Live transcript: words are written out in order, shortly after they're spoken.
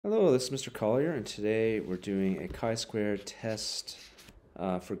Hello, this is Mr. Collier, and today we're doing a chi-square test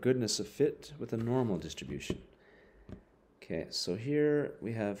for goodness of fit with a normal distribution. Okay, so here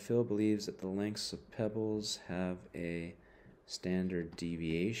we have Phil believes that the lengths of pebbles have a standard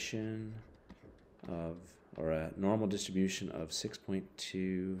deviation of, or a normal distribution of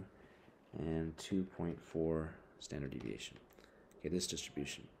 6.2 and 2.4 standard deviation. Okay, this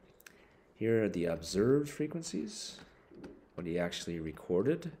distribution. Here are the observed frequencies, what he actually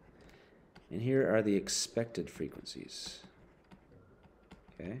recorded, and here are the expected frequencies.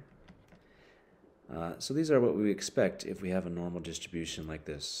 Okay, so these are what we expect if we have a normal distribution like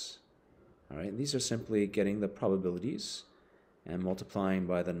this. All right, these are simply getting the probabilities and multiplying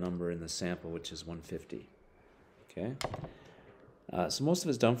by the number in the sample, which is 150. Okay, so most of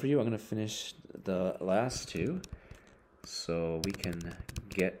it's done for you. I'm going to finish the last two so we can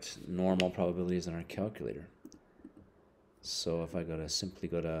get normal probabilities in our calculator. So if I simply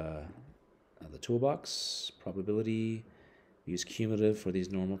go to the toolbox, probability, use cumulative for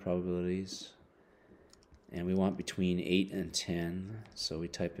these normal probabilities, and we want between 8 and 10, so we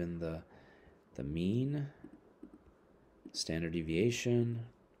type in the mean, standard deviation,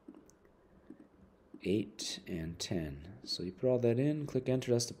 8 and 10. So you put all that in, click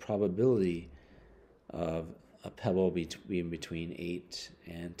enter, that's the probability of a pebble being between 8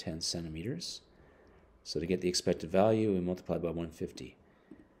 and 10 centimeters. So to get the expected value, we multiply by 150.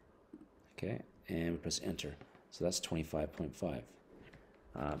 Okay, and we press enter. So that's 25.5.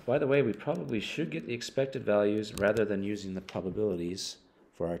 By the way, we probably should get the expected values rather than using the probabilities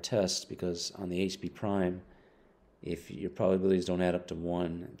for our test, because on the HB prime, if your probabilities don't add up to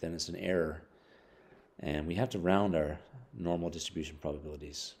 1, then it's an error. And we have to round our normal distribution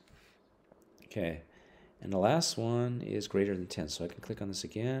probabilities. Okay, and the last one is greater than 10. So I can click on this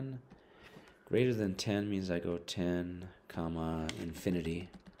again. Greater than 10 means I go 10, comma, infinity,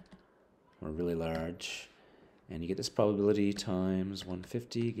 or really large. And you get this probability times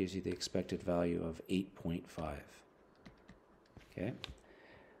 150 gives you the expected value of 8.5. Okay,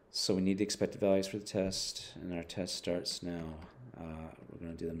 so we need the expected values for the test, and our test starts now. We're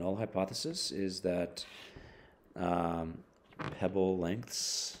going to do the null hypothesis is that pebble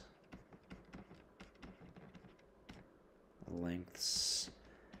lengths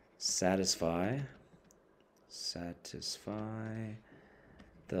satisfy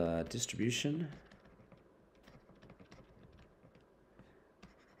the distribution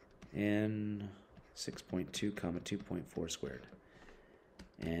n 6.2 comma 2.4 squared,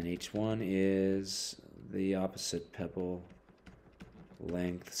 and H1 is the opposite pebble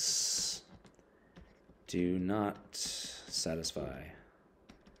lengths do not satisfy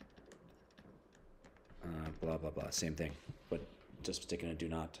blah blah blah, same thing, but just sticking a do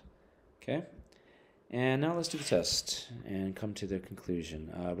not. Okay, and now let's do the test and come to the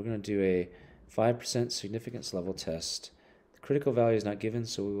conclusion. We're going to do a 5% significance level test. The critical value is not given,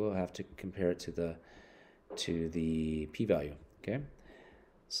 so we will have to compare it to the p-value. Okay,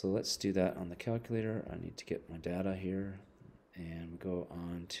 so let's do that on the calculator. I need to get my data here, and we go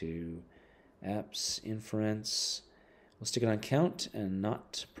on to apps, inference. We'll stick it on count and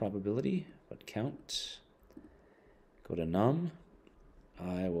not probability, but count. Go to num.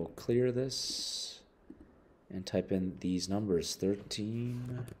 I will clear this and type in these numbers: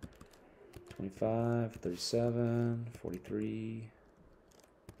 13, 25, 37, 43,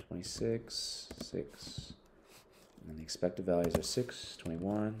 26, 6. And the expected values are 6,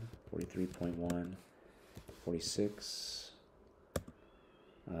 21, 43.1, 46,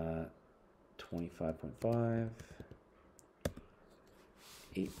 25.5,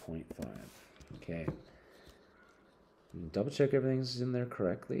 8.5. Okay. Double check everything's in there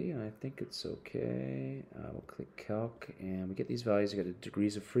correctly, and I think it's okay. We'll click calc, and we get these values. We get the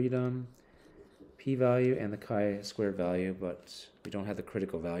degrees of freedom, p-value, and the chi-square value, but we don't have the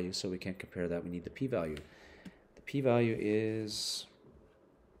critical value, so we can't compare that. We need the p-value. The p-value is,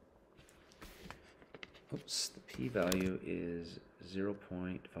 the p-value is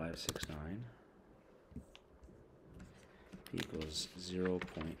 0.569. P equals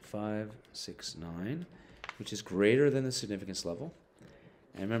 0.569. which is greater than the significance level.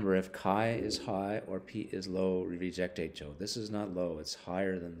 And remember, if chi is high or p is low, we reject HO. This is not low, it's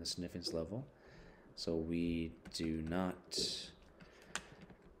higher than the significance level. So we do not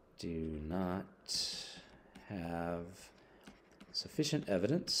have sufficient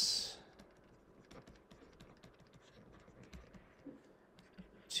evidence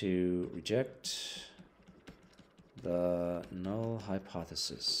to reject the null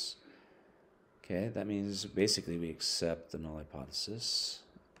hypothesis. Okay, that means basically we accept the null hypothesis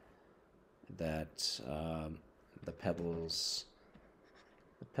that the pebbles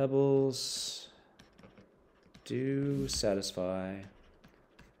the pebbles do satisfy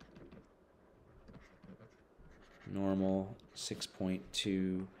normal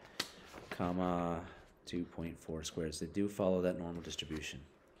 6.2 comma 2.4 squares. They do follow that normal distribution.